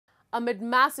Amid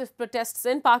massive protests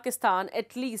in Pakistan,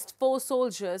 at least 4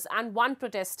 soldiers and 1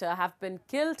 protester have been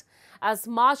killed as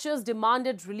marchers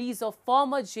demanded release of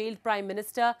former jailed Prime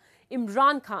Minister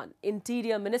Imran Khan,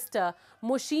 Interior Minister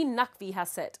Mohsin Naqvi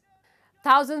has said.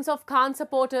 Thousands of Khan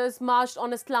supporters marched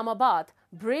on Islamabad,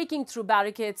 breaking through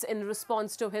barricades in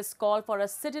response to his call for a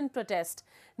sit-in protest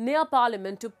near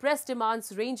Parliament to press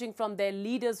demands ranging from their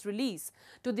leader's release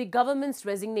to the government's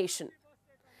resignation.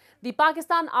 The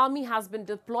Pakistan Army has been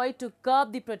deployed to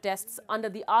curb the protests under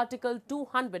the Article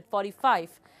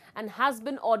 245 and has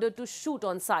been ordered to shoot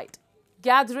on sight.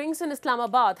 Gatherings in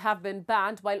Islamabad have been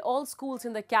banned while all schools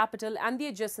in the capital and the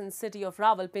adjacent city of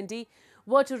Rawalpindi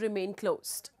were to remain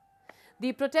closed.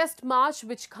 The protest march,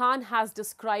 which Khan has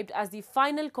described as the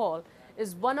final call,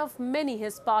 is one of many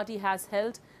his party has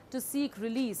held to seek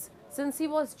release since he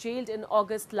was jailed in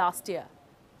August last year.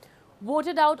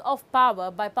 Voted out of power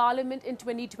by Parliament in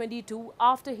 2022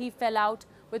 after he fell out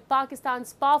with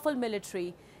Pakistan's powerful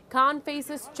military, Khan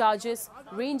faces charges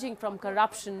ranging from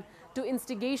corruption to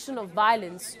instigation of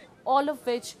violence, all of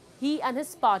which he and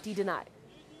his party deny.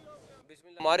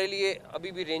 हमारे लिए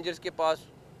अभी भी rangers के पास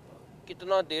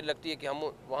कितना देर लगती है कि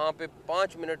हम वहाँ पे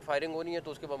 5 मिनट फायरिंग होनी है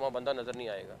तो उसके बाद वहाँ बंदा नज़र नहीं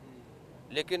आएगा,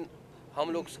 लेकिन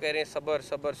हम लोग कह रहे हैं सब्र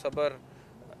सब्र सब्र।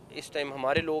 इस टाइम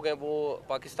हमारे लोग हैं वो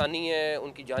पाकिस्तानी हैं,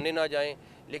 उनकी जानें ना जाएं,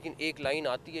 लेकिन एक लाइन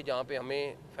आती है जहाँ पे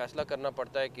हमें फैसला करना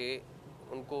पड़ता है कि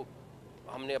उनको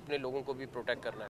हमने अपने लोगों को भी प्रोटेक्ट करना है।